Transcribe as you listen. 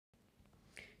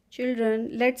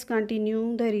Children, let's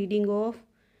continue the reading of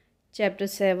Chapter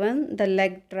 7, The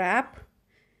Leg Trap,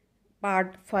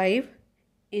 Part 5.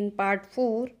 In Part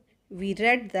 4, we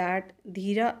read that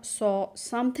Dheera saw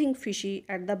something fishy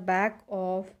at the back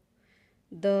of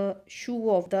the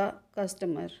shoe of the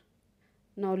customer.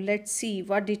 Now let's see,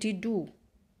 what did he do?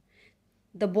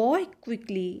 The boy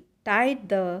quickly tied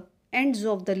the ends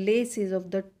of the laces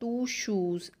of the two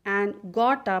shoes and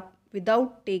got up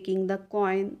without taking the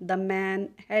coin the man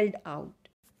held out.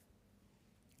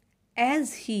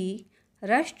 As he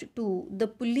rushed to the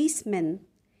policeman,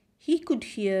 he could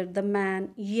hear the man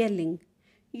yelling,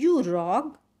 "You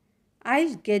rogue!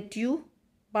 I'll get you!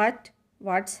 But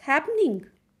what's happening?"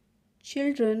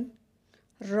 Children,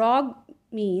 rogue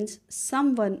means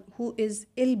someone who is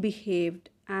ill behaved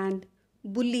and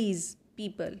bullies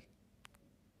people.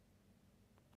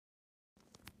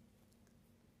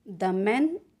 The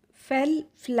man fell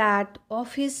flat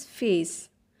off his face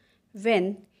when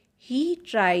he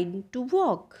tried to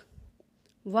walk.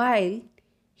 While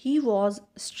he was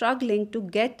struggling to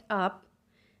get up,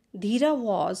 Dheera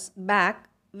was back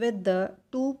with the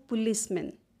two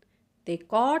policemen. They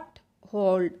caught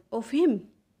hold of him.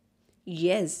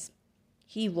 Yes,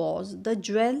 he was the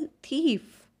jewel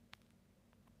thief.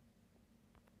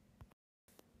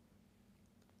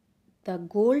 The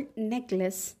gold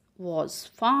necklace was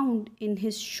found in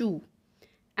his shoe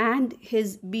and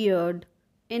his beard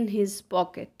in his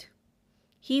pocket.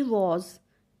 He was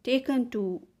taken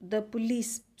to the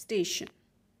police station.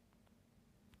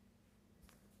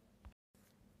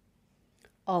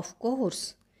 Of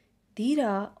course,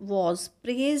 Dheera was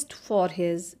praised for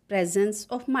his presence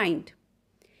of mind.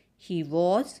 He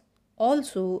was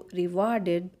also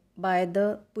rewarded by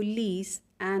the police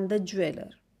and the jeweler.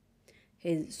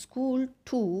 His school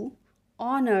too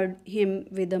honored him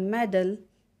with a medal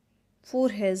for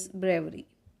his bravery.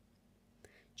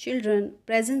 Children,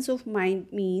 presence of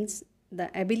mind means the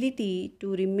ability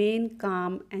to remain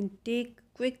calm and take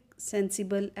quick,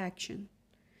 sensible action.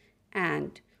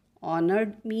 And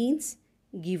honored means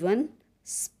given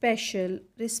special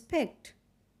respect.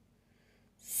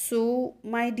 So,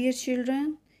 my dear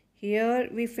children, here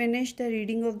we finish the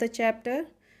reading of the chapter.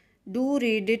 Do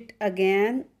read it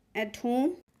again at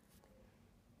home.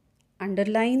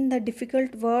 Underline the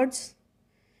difficult words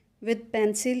with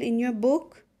pencil in your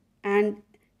book and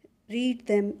read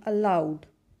them aloud.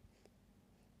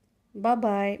 Bye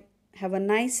bye. Have a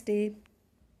nice day.